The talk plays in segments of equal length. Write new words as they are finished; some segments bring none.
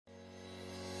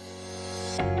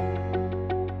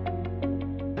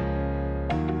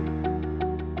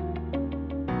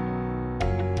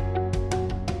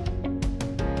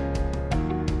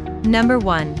Number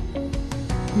 1.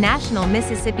 National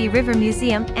Mississippi River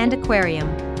Museum and Aquarium.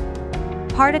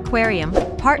 Part aquarium,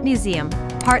 part museum,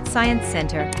 part science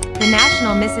center, the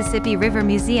National Mississippi River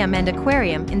Museum and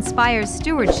Aquarium inspires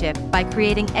stewardship by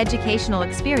creating educational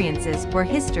experiences where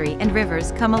history and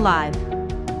rivers come alive.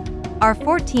 Our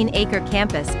 14-acre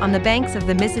campus on the banks of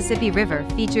the Mississippi River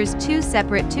features 2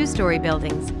 separate 2-story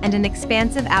buildings and an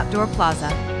expansive outdoor plaza.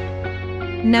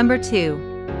 Number 2.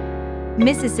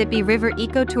 Mississippi River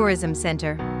Ecotourism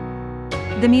Center.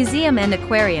 The museum and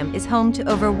aquarium is home to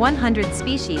over 100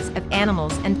 species of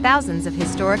animals and thousands of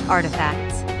historic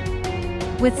artifacts.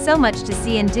 With so much to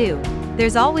see and do,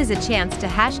 there's always a chance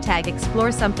to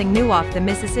 #explore something new. Off the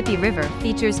Mississippi River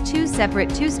features 2 separate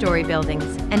 2-story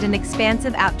buildings and an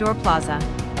expansive outdoor plaza.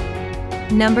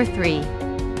 Number 3.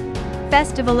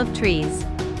 Festival of Trees.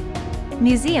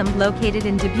 Museum located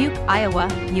in Dubuque, Iowa,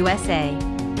 USA.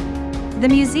 The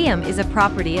museum is a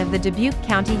property of the Dubuque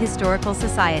County Historical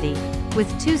Society, with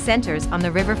 2 centers on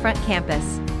the riverfront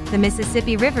campus, the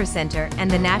Mississippi River Center and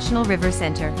the National River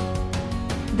Center.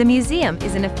 The museum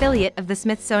is an affiliate of the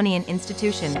Smithsonian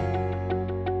Institution.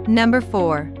 Number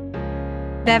 4.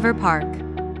 Beaver Park.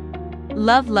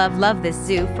 Love this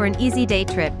zoo for an easy day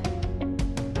trip.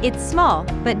 It's small,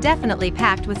 but definitely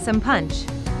packed with some punch.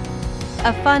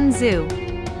 A fun zoo.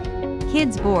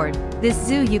 Kids bored, this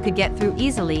zoo you could get through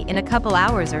easily in a couple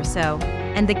hours or so,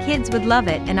 and the kids would love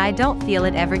it, and I don't feel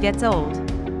it ever gets old.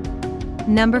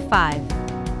 Number 5.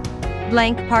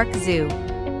 Blank Park Zoo.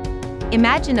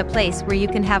 Imagine a place where you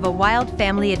can have a wild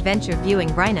family adventure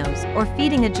viewing rhinos or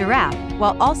feeding a giraffe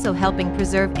while also helping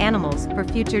preserve animals for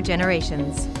future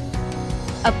generations.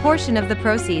 A portion of the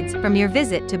proceeds from your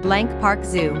visit to Blank Park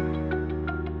Zoo.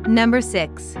 Number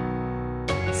 6.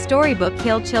 Storybook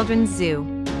Hill Children's Zoo.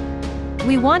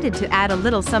 We wanted to add a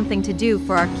little something to do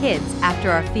for our kids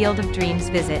after our Field of Dreams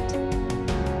visit.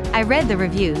 I read the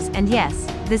reviews, and yes,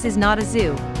 this is not a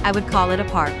zoo, I would call it a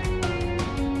park.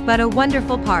 But a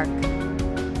wonderful park.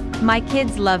 My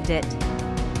kids loved it.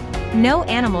 No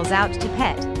animals out to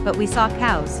pet, but we saw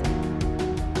cows.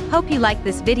 Hope you liked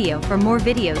this video. For more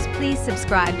videos, please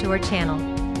subscribe to our channel.